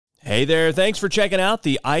Hey there, thanks for checking out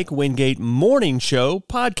the Ike Wingate Morning Show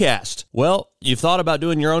podcast. Well, you've thought about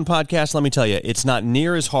doing your own podcast? Let me tell you, it's not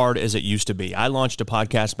near as hard as it used to be. I launched a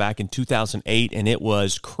podcast back in 2008, and it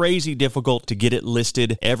was crazy difficult to get it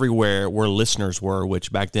listed everywhere where listeners were, which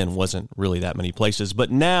back then wasn't really that many places. But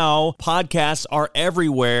now, podcasts are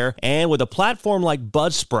everywhere, and with a platform like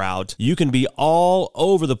Buzzsprout, you can be all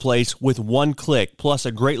over the place with one click, plus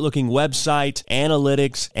a great-looking website,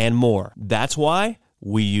 analytics, and more. That's why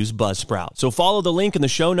we use Buzzsprout. So follow the link in the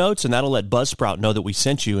show notes, and that'll let Buzzsprout know that we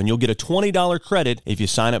sent you, and you'll get a $20 credit if you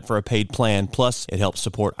sign up for a paid plan. Plus, it helps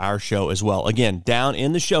support our show as well. Again, down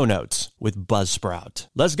in the show notes with Buzzsprout.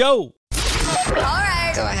 Let's go. All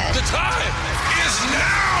right. Go ahead. The time is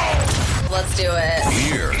now. Let's do it.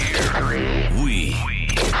 Here we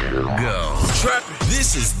go.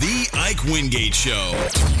 This is the Ike Wingate Show.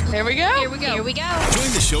 Here we go. Here we go.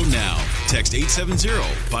 Join the show now. Text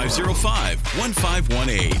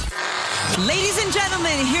 870-505-1518. Ladies and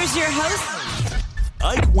gentlemen, here's your host,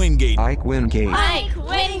 Ike Wingate. Ike Wingate. Ike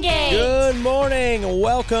Wingate. Good morning.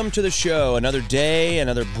 Welcome to the show. Another day,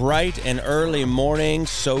 another bright and early morning.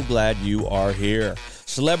 So glad you are here.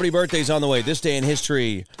 Celebrity birthdays on the way. This day in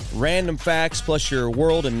history, random facts, plus your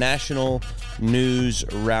world and national news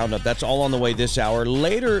roundup. That's all on the way this hour.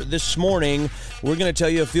 Later this morning, we're going to tell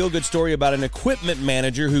you a feel-good story about an equipment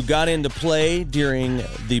manager who got into play during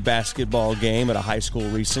the basketball game at a high school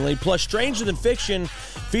recently. Plus, Stranger Than Fiction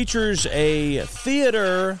features a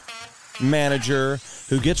theater manager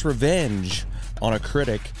who gets revenge on a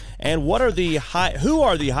critic. And who are the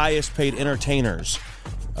highest paid entertainers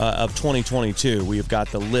of 2022? We have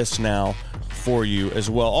got the list now for you as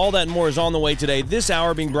well. All that and more is on the way today. This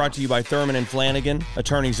hour being brought to you by Thurman and Flanagan,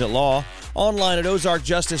 attorneys at law, online at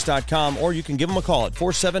ozarkjustice.com, or you can give them a call at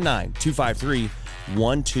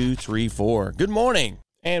 479-253-1234. Good morning.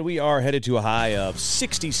 And we are headed to a high of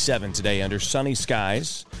 67 today under sunny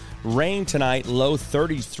skies. Rain tonight, low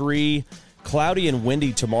 33. Cloudy and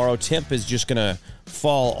windy tomorrow. Temp is just going to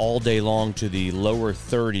fall all day long to the lower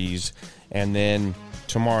 30s. And then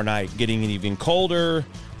tomorrow night, getting even colder.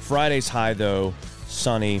 Friday's high, though,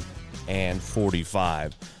 sunny and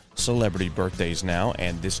 45. Celebrity birthdays now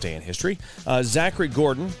and this day in history. Zachary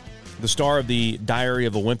Gordon, the star of the Diary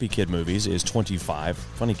of a Wimpy Kid movies, is 25.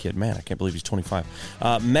 Funny kid, man, I can't believe he's 25.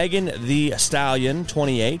 Megan Thee Stallion,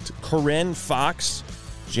 28. Corinne Fox,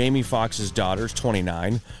 Jamie Foxx's daughter, is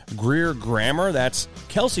 29. Greer Grammer, that's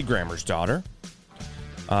Kelsey Grammer's daughter,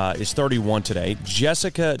 is 31 today.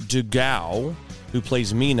 Jessica Dugow, who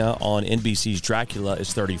plays Mina on NBC's Dracula,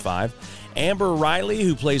 is 35. Amber Riley,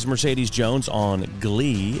 who plays Mercedes Jones on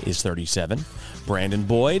Glee, is 37. Brandon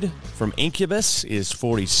Boyd from Incubus is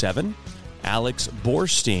 47. Alex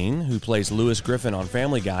Borstein, who plays Lewis Griffin on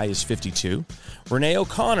Family Guy, is 52. Renee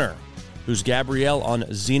O'Connor, who's Gabrielle on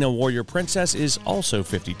Xena Warrior Princess, is also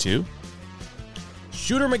 52.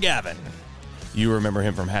 Shooter McGavin. You remember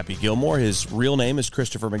him from Happy Gilmore. His real name is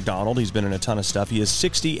Christopher McDonald. He's been in a ton of stuff. He is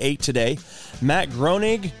 68 today. Matt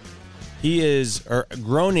Groening,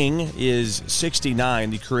 Groening is 69,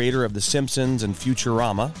 the creator of The Simpsons and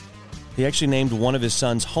Futurama. He actually named one of his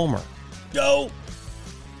sons Homer. Go!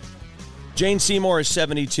 Jane Seymour is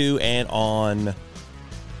 72, and on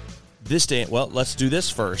this day, well, let's do this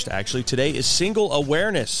first, actually. Today is Singles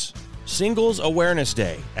Awareness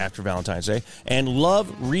Day after Valentine's Day, and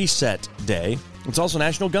Love Reset Day. It's also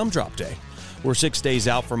National Gumdrop Day. We're 6 days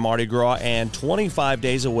out from Mardi Gras and 25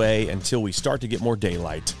 days away until we start to get more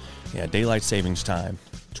daylight. Yeah, daylight savings time,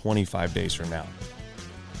 25 days from now.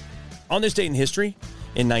 On this date in history,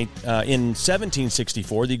 in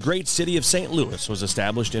 1764, the great city of St. Louis was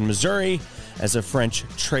established in Missouri as a French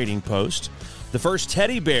trading post. The first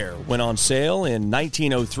teddy bear went on sale in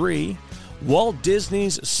 1903. Walt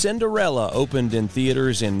Disney's Cinderella opened in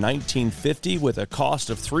theaters in 1950 with a cost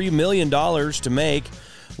of $3 million to make.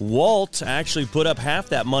 Walt actually put up half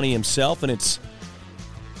that money himself, and it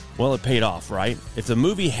paid off, right? If the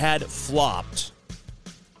movie had flopped,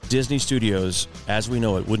 Disney Studios, as we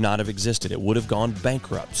know it, would not have existed. It would have gone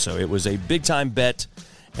bankrupt. So it was a big-time bet,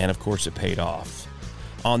 and of course it paid off.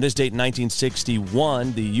 On this date in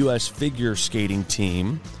 1961, the U.S. figure skating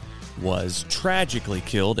team was tragically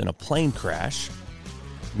killed in a plane crash.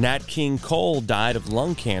 Nat King Cole died of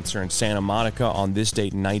lung cancer in Santa Monica on this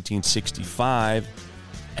date in 1965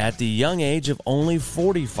 at the young age of only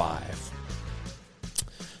 45.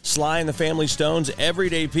 Sly and the Family Stone's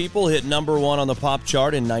Everyday People hit number one on the pop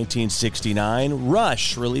chart in 1969.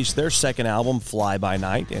 Rush released their second album, Fly By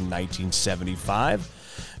Night, in 1975.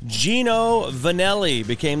 Gino Vanelli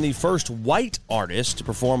became the first white artist to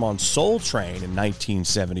perform on Soul Train in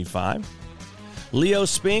 1975. Leo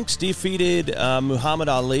Spinks defeated Muhammad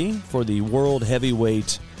Ali for the World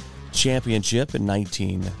Heavyweight Championship in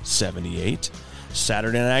 1978.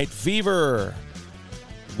 Saturday Night Fever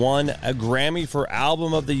won a Grammy for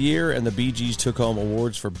Album of the Year, and the Bee Gees took home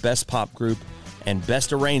awards for Best Pop Group and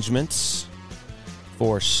Best Arrangements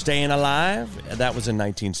for Staying Alive. That was in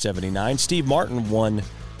 1979. Steve Martin won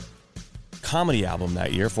Comedy Album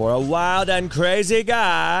that year for A Wild and Crazy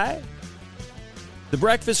Guy. The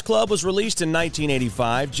Breakfast Club was released in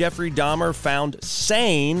 1985. Jeffrey Dahmer found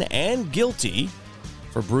sane and guilty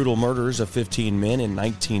for brutal murders of 15 men in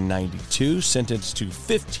 1992, sentenced to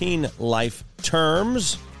 15 life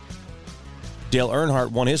terms. Dale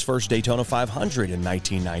Earnhardt won his first Daytona 500 in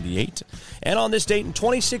 1998. And on this date in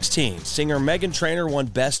 2016, singer Meghan Trainor won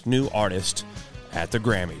Best New Artist at the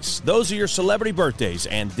Grammys. Those are your celebrity birthdays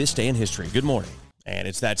and this day in history. Good morning. And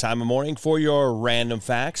it's that time of morning for your random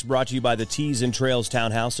facts, brought to you by the Tees and Trails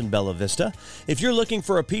Townhouse in Bella Vista. If you're looking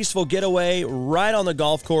for a peaceful getaway right on the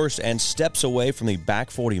golf course and steps away from the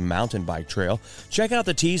Back 40 mountain bike trail, check out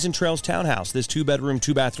the Tees and Trails Townhouse. This 2-bedroom,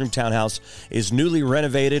 2-bathroom townhouse is newly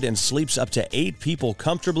renovated and sleeps up to 8 people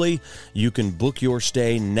comfortably. You can book your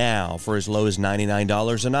stay now for as low as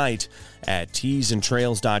 $99 a night at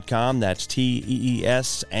teesandtrails.com. That's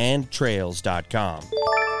TEES and trails.com.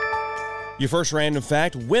 Your first random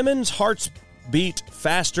fact, women's hearts beat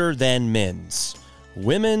faster than men's.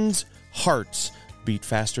 Women's hearts beat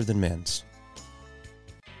faster than men's.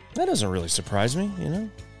 That doesn't really surprise me, you know.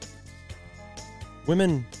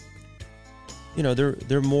 Women, you know,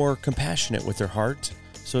 they're more compassionate with their heart,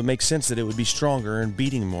 so it makes sense that it would be stronger and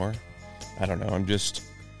beating more. I don't know, I'm just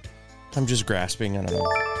grasping, I don't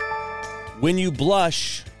know. When you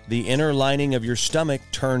blush, the inner lining of your stomach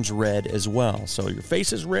turns red as well. So your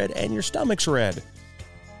face is red and your stomach's red.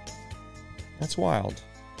 That's wild.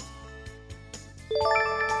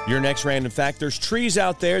 Your next random fact, there's trees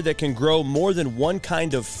out there that can grow more than one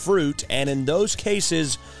kind of fruit, and in those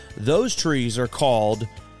cases, those trees are called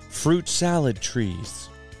fruit salad trees.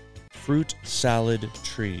 Fruit salad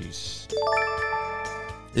trees.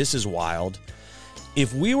 This is wild.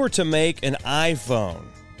 If we were to make an iPhone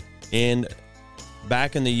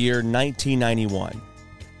back in the year 1991,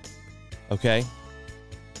 okay,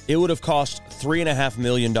 it would have cost $3.5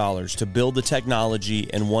 million to build the technology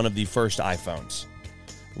in one of the first iPhones.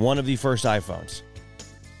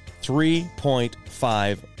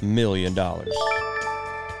 $3.5 million.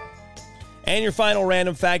 And your final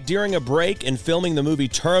random fact, during a break in filming the movie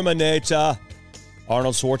Terminator,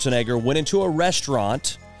 Arnold Schwarzenegger went into a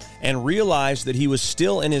restaurant and realized that he was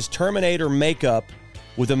still in his Terminator makeup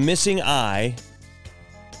with a missing eye,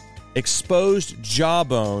 exposed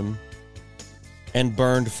jawbone, and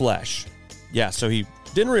burned flesh. Yeah, so he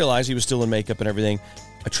didn't realize he was still in makeup and everything.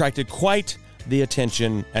 Attracted quite the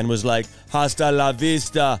attention and was like, hasta la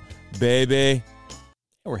vista, baby.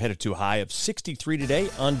 We're headed to a high of 63 today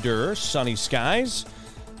under sunny skies.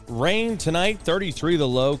 Rain tonight, 33 the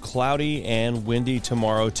low, cloudy and windy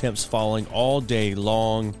tomorrow. Temps falling all day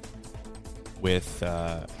long with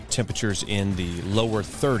temperatures in the lower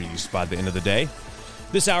 30s by the end of the day.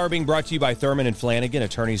 This hour being brought to you by Thurman and Flanagan,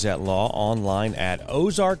 attorneys at law, online at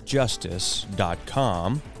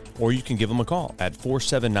ozarkjustice.com, or you can give them a call at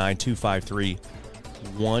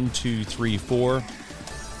 479-253-1234.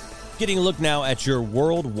 Getting a look now at your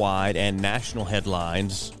worldwide and national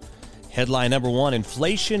headlines. Headline number one,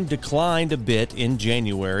 inflation declined a bit in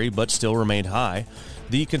January, but still remained high.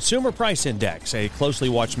 The Consumer Price Index, a closely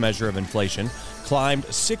watched measure of inflation, climbed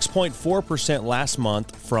 6.4% last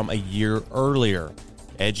month from a year earlier,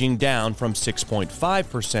 edging down from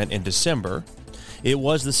 6.5% in December. It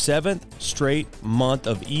was the 7th straight month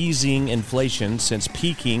of easing inflation since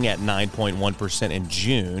peaking at 9.1% in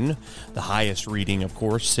June, the highest reading, of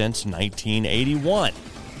course, since 1981.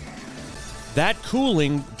 That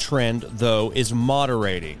cooling trend, though, is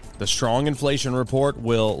moderating. The strong inflation report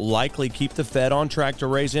will likely keep the Fed on track to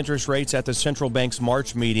raise interest rates at the central bank's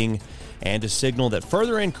March meeting and to signal that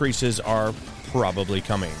further increases are probably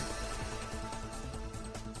coming.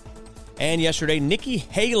 And yesterday, Nikki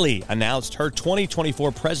Haley announced her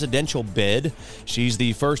 2024 presidential bid. She's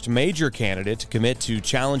the first major candidate to commit to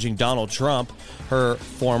challenging Donald Trump, her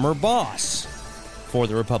former boss, for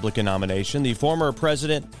the Republican nomination. The former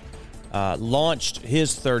president launched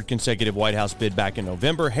his third consecutive White House bid back in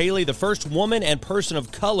November. Haley, the first woman and person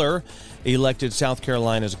of color elected South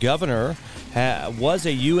Carolina's governor, was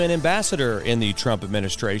a UN ambassador in the Trump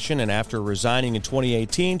administration, and after resigning in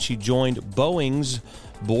 2018, she joined Boeing's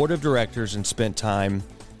board of directors and spent time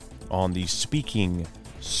on the speaking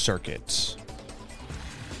circuit.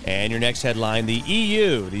 And your next headline, the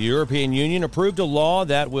EU, the European Union, approved a law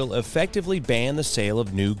that will effectively ban the sale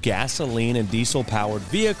of new gasoline and diesel-powered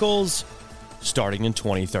vehicles starting in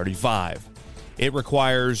 2035. It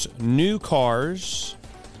requires new cars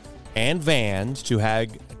and vans to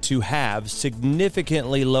have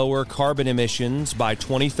significantly lower carbon emissions by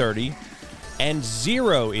 2030 and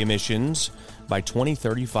zero emissions by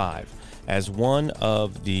 2035. As one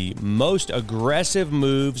of the most aggressive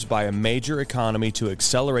moves by a major economy to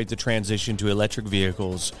accelerate the transition to electric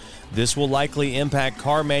vehicles, this will likely impact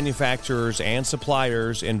car manufacturers and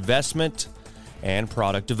suppliers' investment and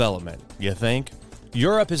product development. You think?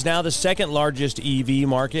 Europe is now the second largest EV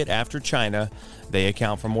market after China. They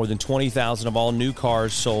account for more than 20,000 of all new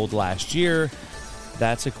cars sold last year.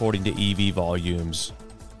 That's according to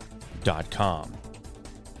EVvolumes.com.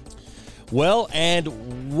 Well,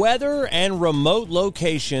 and weather and remote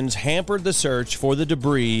locations hampered the search for the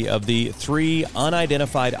debris of the 3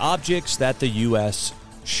 unidentified objects that the U.S.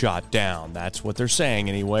 shot down. That's what they're saying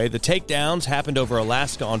anyway. The takedowns happened over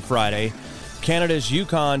Alaska on Friday, Canada's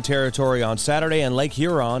Yukon Territory on Saturday, and Lake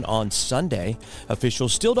Huron on Sunday.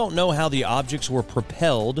 Officials still don't know how the objects were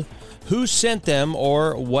propelled, who sent them,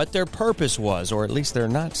 or what their purpose was, or at least they're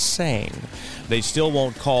not saying. They still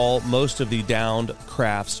won't call most of the downed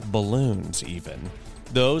crafts balloons even.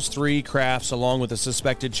 Those 3 crafts, along with a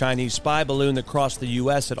suspected Chinese spy balloon that crossed the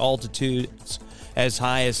U.S. at altitudes as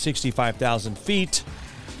high as 65,000 feet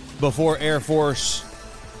before the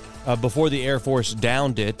Air Force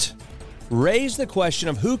downed it, raised the question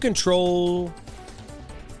of who controls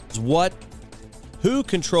what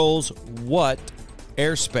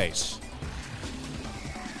airspace,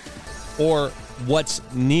 or what's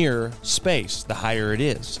near space, the higher it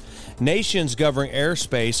is. Nations govern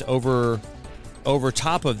airspace over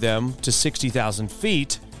top of them to 60,000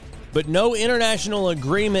 feet, but no international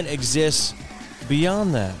agreement exists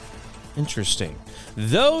beyond that. Interesting.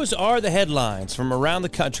 Those are the headlines from around the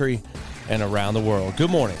country and around the world. Good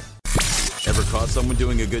morning. Ever caught someone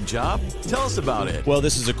doing a good job? Tell us about it. Well,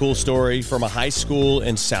 this is a cool story from a high school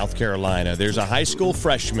in South Carolina. There's a high school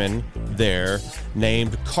freshman there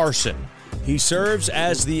named Carson. He serves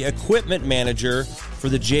as the equipment manager for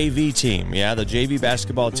the JV team. Yeah, the JV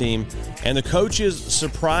basketball team. And the coaches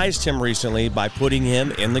surprised him recently by putting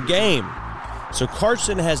him in the game. So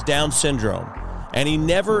Carson has Down syndrome, and he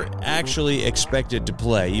never actually expected to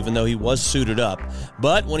play, even though he was suited up.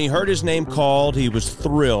 But when he heard his name called, he was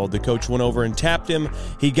thrilled. The coach went over and tapped him.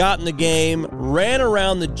 He got in the game, ran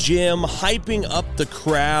around the gym, hyping up the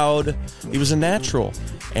crowd. He was a natural.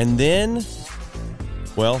 And then,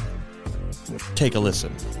 well, take a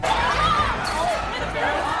listen.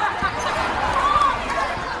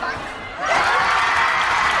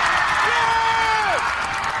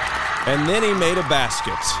 And then he made a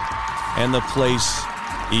basket, and the place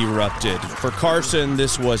erupted. For Carson,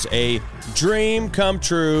 this was a dream come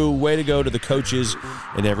true. Way to go to the coaches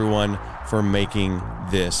and everyone for making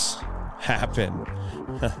this happen.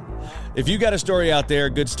 If you got a story out there, a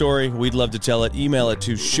good story, we'd love to tell it. Email it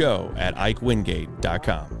to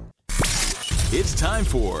show@ikewingate.com. It's time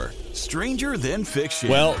for Stranger Than Fiction.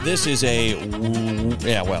 Well, this is that's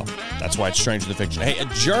why it's Stranger Than Fiction. Hey, a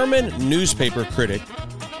German newspaper critic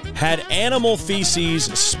had animal feces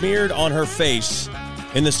smeared on her face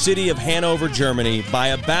in the city of Hanover, Germany, by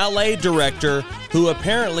a ballet director who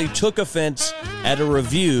apparently took offense at a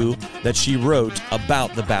review that she wrote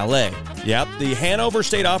about the ballet. Yep, the Hanover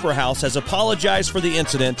State Opera House has apologized for the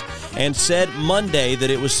incident and said Monday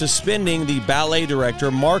that it was suspending the ballet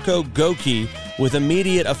director Marco Goki with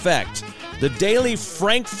immediate effect. The Daily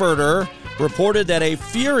Frankfurter reported that a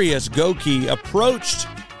furious Goki approached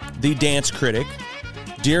the dance critic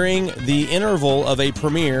during the interval of a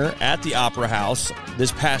premiere at the Opera House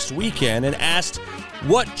this past weekend and asked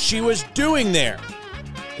what she was doing there.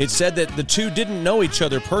 It said that the two didn't know each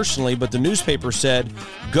other personally, but the newspaper said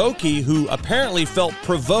Goki, who apparently felt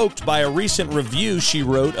provoked by a recent review she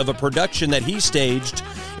wrote of a production that he staged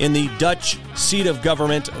in the Dutch seat of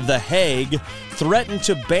government, The Hague, threatened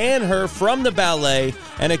to ban her from the ballet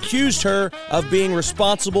and accused her of being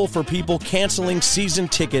responsible for people canceling season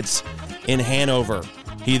tickets in Hanover.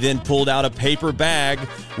 He then pulled out a paper bag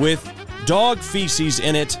with dog feces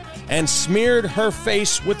in it and smeared her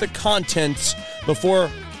face with the contents before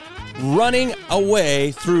running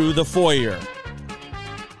away through the foyer.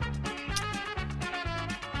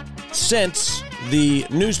 Since the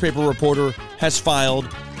newspaper reporter has filed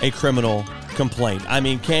a criminal complaint. I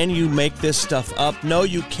mean, can you make this stuff up? No,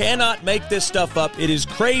 you cannot make this stuff up. It is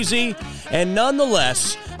crazy. And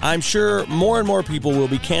nonetheless, I'm sure more and more people will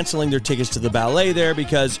be canceling their tickets to the ballet there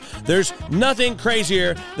because there's nothing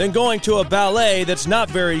crazier than going to a ballet that's not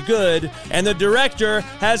very good and the director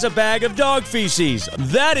has a bag of dog feces.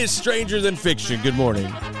 That is stranger than fiction. Good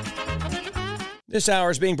morning. This hour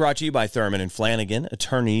is being brought to you by Thurman and Flanagan,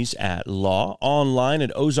 attorneys at law, online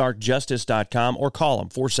at ozarkjustice.com or call them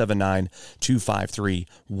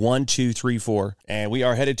 479-253-1234. And we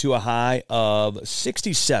are headed to a high of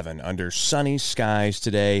 67 under sunny skies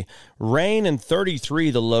today. Rain and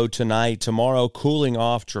 33 the low tonight. Tomorrow cooling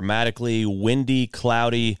off dramatically, windy,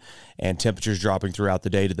 cloudy, and temperatures dropping throughout the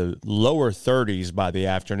day to the lower 30s by the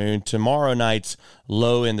afternoon. Tomorrow night's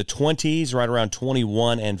low in the 20s, right around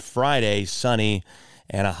 21, and Friday sunny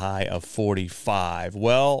and a high of 45.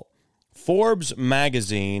 Well, Forbes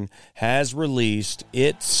magazine has released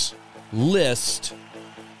its list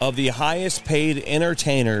of the highest paid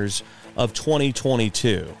entertainers of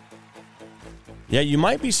 2022. Yeah, you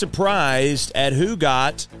might be surprised at who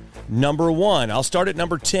got number one. I'll start at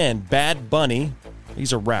number 10, Bad Bunny.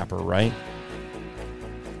 He's a rapper, right?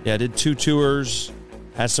 Yeah, did 2 tours,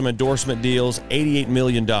 has some endorsement deals, $88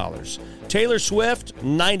 million. Taylor Swift,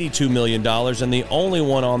 $92 million, and the only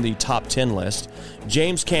one on the top 10 list.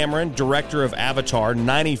 James Cameron, director of Avatar,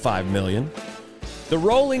 $95 million. The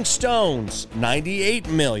Rolling Stones, $98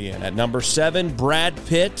 million. At number 7, Brad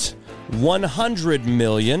Pitt, $100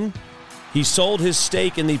 million. He sold his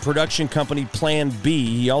stake in the production company Plan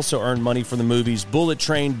B. He also earned money from the movies Bullet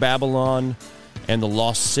Train, Babylon, and The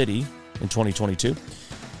Lost City in 2022.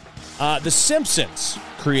 The Simpsons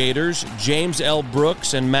creators, James L.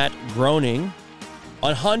 Brooks and Matt Groening,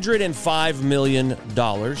 $105 million.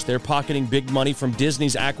 They're pocketing big money from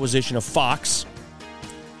Disney's acquisition of Fox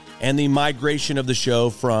and the migration of the show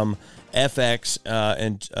from FX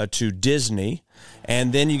to Disney.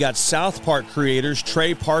 And then you got South Park creators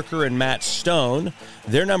Trey Parker and Matt Stone.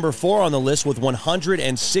 They're number 4 on the list with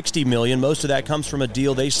 $160 million. Most of that comes from a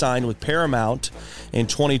deal they signed with Paramount in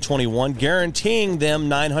 2021, guaranteeing them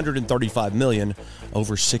 $935 million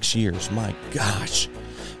over 6 years. My gosh.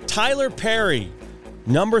 Tyler Perry,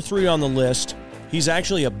 number 3 on the list. He's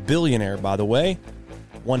actually a billionaire, by the way.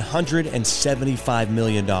 $175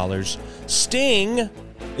 million. Sting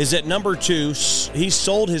is at number 2. He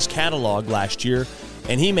sold his catalog last year,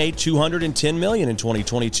 and he made $210 million in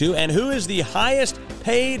 2022. And who is the highest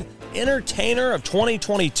paid entertainer of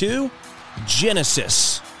 2022?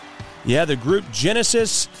 Genesis. Yeah, the group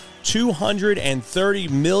Genesis, $230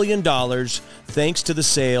 million thanks to the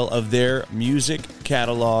sale of their music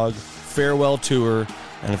catalog, farewell tour,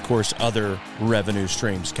 and, of course, other revenue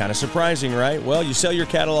streams. Kind of surprising, right? Well, you sell your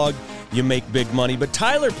catalog, you make big money. But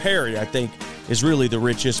Tyler Perry, I think, is really the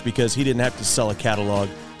richest because he didn't have to sell a catalog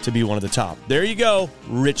to be one of the top. There you go,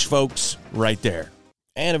 rich folks right there.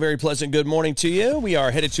 And a very pleasant good morning to you. We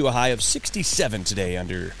are headed to a high of 67 today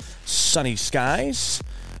under sunny skies.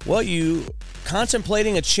 Well, you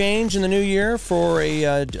contemplating a change in the new year for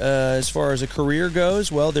as far as a career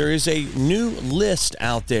goes? Well, there is a new list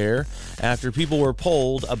out there after people were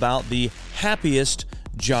polled about the happiest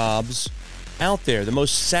jobs out there, the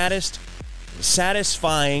most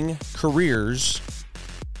satisfying careers.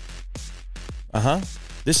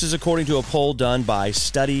 This is according to a poll done by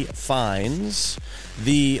Study Finds.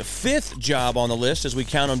 The 5th job on the list, as we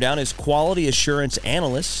count them down, is quality assurance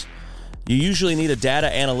analyst. You usually need a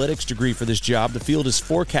data analytics degree for this job. The field is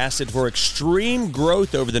forecasted for extreme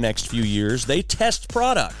growth over the next few years. They test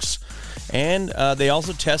products, and they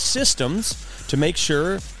also test systems to make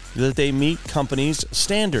sure that they meet companies'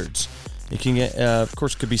 standards. It can get, of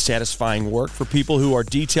course, could be satisfying work for people who are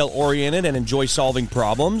detail-oriented and enjoy solving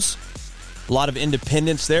problems. A lot of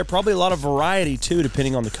independence there. Probably a lot of variety, too,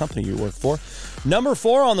 depending on the company you work for. Number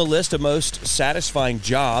 4 on the list of most satisfying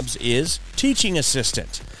jobs is teaching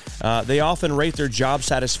assistant. They often rate their job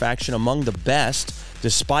satisfaction among the best,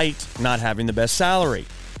 despite not having the best salary.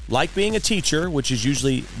 Like being a teacher, which is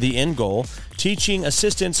usually the end goal, teaching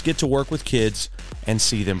assistants get to work with kids and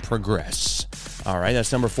see them progress. All right,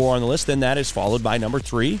 that's number 4 on the list. Then that is followed by number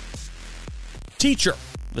 3, teacher.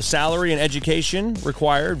 The salary and education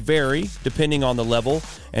required vary depending on the level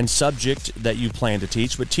and subject that you plan to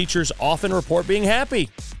teach, but teachers often report being happy,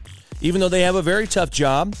 even though they have a very tough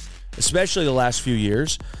job, especially the last few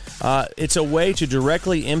years. It's a way to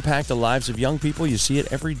directly impact the lives of young people. You see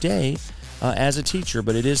it every day as a teacher,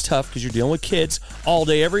 but it is tough because you're dealing with kids all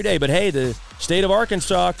day, every day. But hey, the state of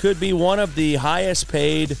Arkansas could be one of the highest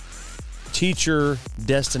paid teacher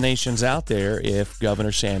destinations out there if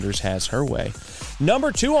Governor Sanders has her way.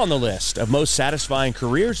 Number 2 on the list of most satisfying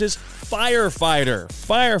careers is firefighter.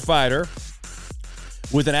 Firefighter,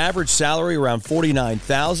 with an average salary around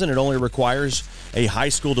 $49,000, it only requires a high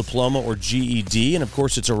school diploma or GED. And, of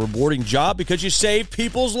course, it's a rewarding job because you save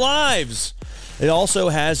people's lives. It also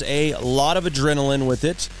has a lot of adrenaline with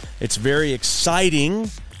it. It's very exciting,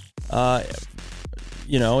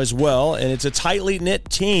 as well. And it's a tightly knit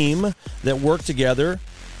team that work together,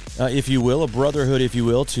 if you will, a brotherhood, if you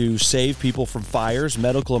will, to save people from fires,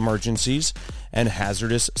 medical emergencies, and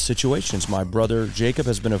hazardous situations. My brother Jacob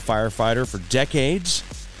has been a firefighter for decades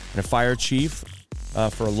and a fire chief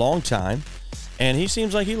for a long time. And he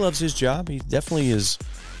seems like he loves his job. He definitely is.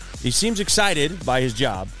 He seems excited by his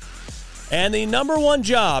job. And the number one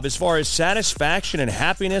job as far as satisfaction and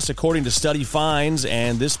happiness, according to study finds,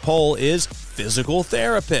 and this poll, is physical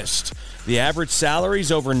therapist. The average salary is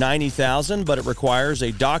over $90,000, but it requires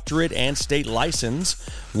a doctorate and state license.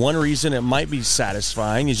 One reason it might be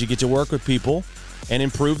satisfying is you get to work with people and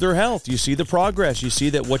improve their health. You see the progress. You see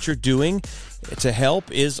that what you're doing to help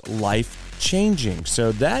is life-changing.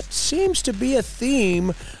 So that seems to be a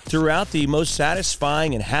theme throughout the most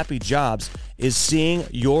satisfying and happy jobs, is seeing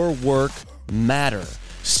your work matter,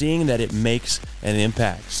 seeing that it makes an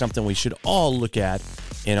impact, something we should all look at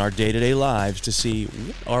in our day-to-day lives to see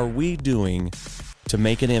what are we doing to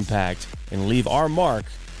make an impact and leave our mark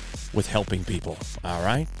with helping people. All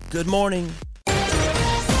right? Good morning.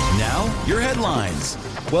 Now, your headlines.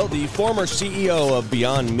 Well, the former CEO of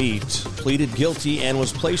Beyond Meat pleaded guilty and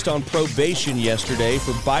was placed on probation yesterday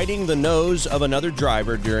for biting the nose of another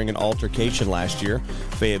driver during an altercation last year.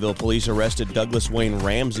 Fayetteville police arrested Douglas Wayne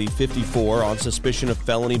Ramsey, 54, on suspicion of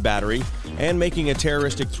felony battery and making a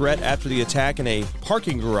terroristic threat after the attack in a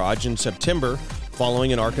parking garage in September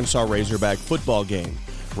following an Arkansas Razorback football game.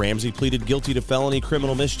 Ramsey pleaded guilty to felony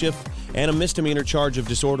criminal mischief and a misdemeanor charge of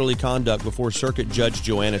disorderly conduct before Circuit Judge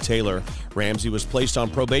Joanna Taylor. Ramsey was placed on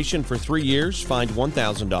probation for 3 years, fined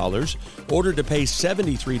 $1,000, ordered to pay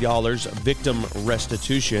 $73 victim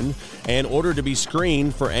restitution, and ordered to be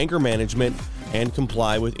screened for anger management and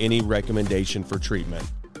comply with any recommendation for treatment.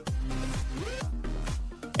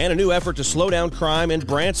 And a new effort to slow down crime in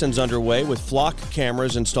Branson's underway with flock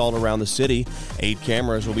cameras installed around the city. 8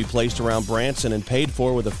 cameras will be placed around Branson and paid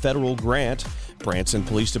for with a federal grant. Branson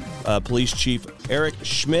Police Chief Eric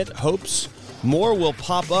Schmidt hopes more will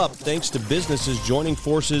pop up thanks to businesses joining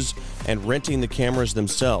forces and renting the cameras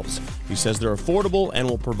themselves. He says they're affordable and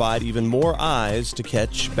will provide even more eyes to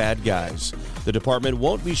catch bad guys. The department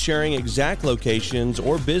won't be sharing exact locations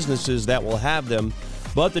or businesses that will have them,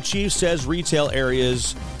 but the chief says retail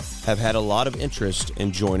areas have had a lot of interest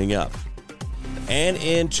in joining up. And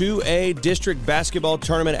in 2A district basketball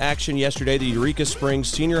tournament action yesterday, the Eureka Springs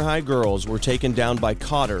Senior High girls were taken down by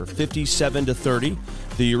Cotter 57-30.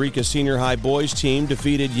 The Eureka Senior High boys team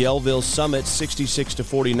defeated Yellville Summit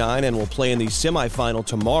 66-49 and will play in the semifinal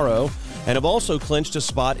tomorrow, and have also clinched a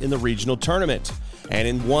spot in the regional tournament. And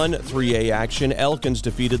in 1-3A action, Elkins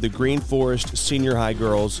defeated the Green Forest Senior High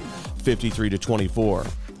girls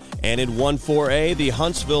 53-24. And in 1-4A, the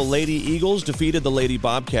Huntsville Lady Eagles defeated the Lady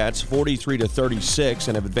Bobcats 43-36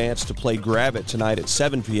 and have advanced to play Gravette tonight at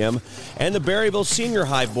 7 p.m. And the Berryville Senior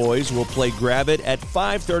High boys will play Gravette at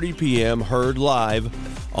 5:30 p.m., heard live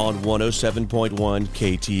on 107.1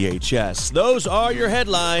 KTHS. Those are your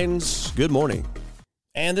headlines. Good morning.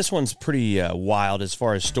 And this one's pretty wild as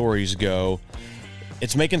far as stories go.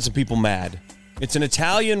 It's making some people mad. It's an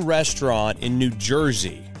Italian restaurant in New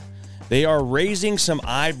Jersey. They are raising some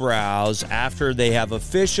eyebrows after they have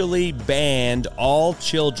officially banned all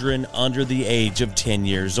children under the age of 10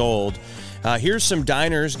 years old. Here's some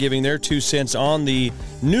diners giving their 2 cents on the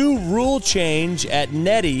new rule change at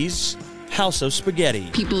Nettie's House of Spaghetti.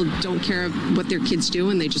 People don't care what their kids do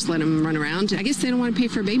and they just let them run around. I guess they don't want to pay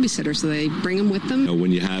for a babysitter, so they bring them with them.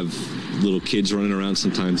 When you have little kids running around,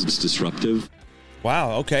 sometimes it's disruptive.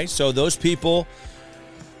 Wow, okay. So those people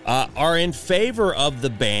are in favor of the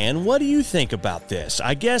ban. What do you think about this?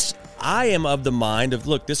 I guess I am of the mind of,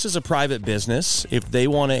 look, this is a private business. If they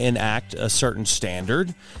want to enact a certain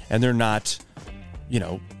standard and they're not,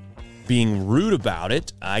 being rude about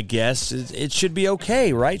it, I guess it should be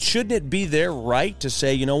okay, right? Shouldn't it be their right to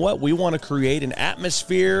say, you know what, we want to create an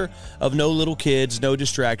atmosphere of no little kids, no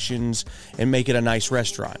distractions, and make it a nice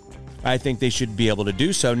restaurant? I think they should be able to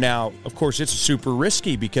do so. Now, of course, it's super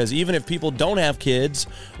risky because even if people don't have kids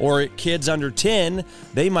or kids under 10,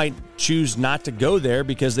 they might choose not to go there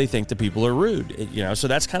because they think the people are rude. So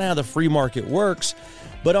that's kind of how the free market works.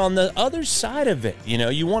 But on the other side of it,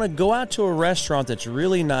 you want to go out to a restaurant that's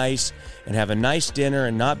really nice and have a nice dinner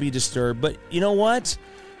and not be disturbed. But you know what?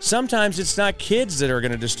 Sometimes it's not kids that are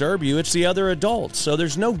going to disturb you. It's the other adults. So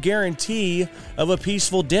there's no guarantee of a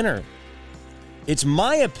peaceful dinner. it's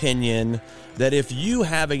my opinion that if you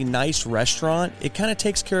have a nice restaurant, it kind of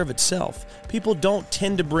takes care of itself. People don't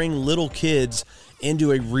tend to bring little kids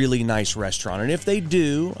into a really nice restaurant. And if they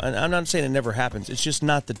do, and I'm not saying it never happens, it's just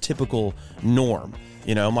not the typical norm.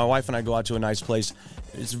 You know, my wife and I go out to a nice place.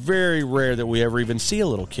 It's very rare that we ever even see a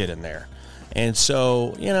little kid in there. And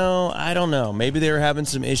so, you know, I don't know. Maybe they were having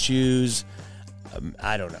some issues.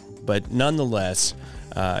 I don't know. But nonetheless,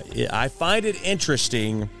 I find it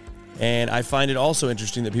interesting, and I find it also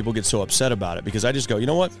interesting that people get so upset about it, because I just go, you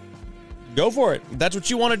know what? Go for it. If that's what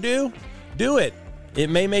you want to do it. It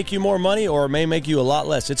may make you more money or it may make you a lot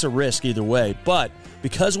less. It's a risk either way. But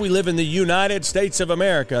because we live in the United States of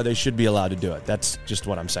America, they should be allowed to do it. That's just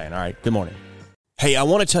what I'm saying. All right. Good morning. Hey, I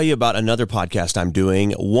want to tell you about another podcast I'm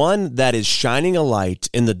doing, one that is shining a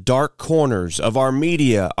light in the dark corners of our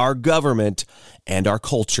media, our government, and our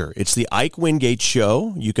culture. It's the Ike Wingate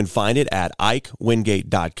Show. You can find it at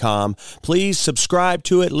IkeWingate.com. Please subscribe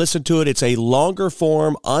to it, listen to it. It's a longer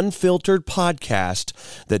form, unfiltered podcast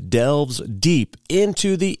that delves deep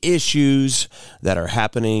into the issues that are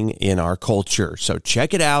happening in our culture. So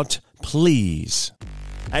check it out, please.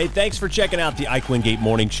 Hey, thanks for checking out the Ike Wingate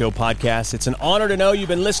Morning Show podcast. It's an honor to know you've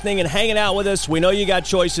been listening and hanging out with us. We know you got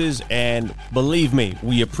choices, and believe me,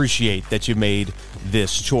 we appreciate that you made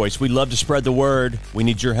this choice. We'd love to spread the word. We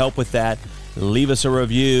need your help with that. Leave us a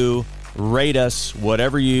review, rate us,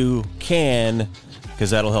 whatever you can,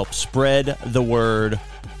 because that'll help spread the word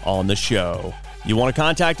on the show. You want to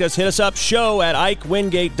contact us, hit us up,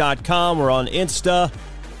 show@IkeWingate.com. We're on Insta.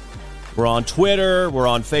 We're on Twitter, we're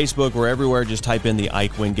on Facebook, we're everywhere. Just type in the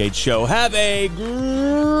Ike Wingate Show. Have a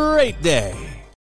great day.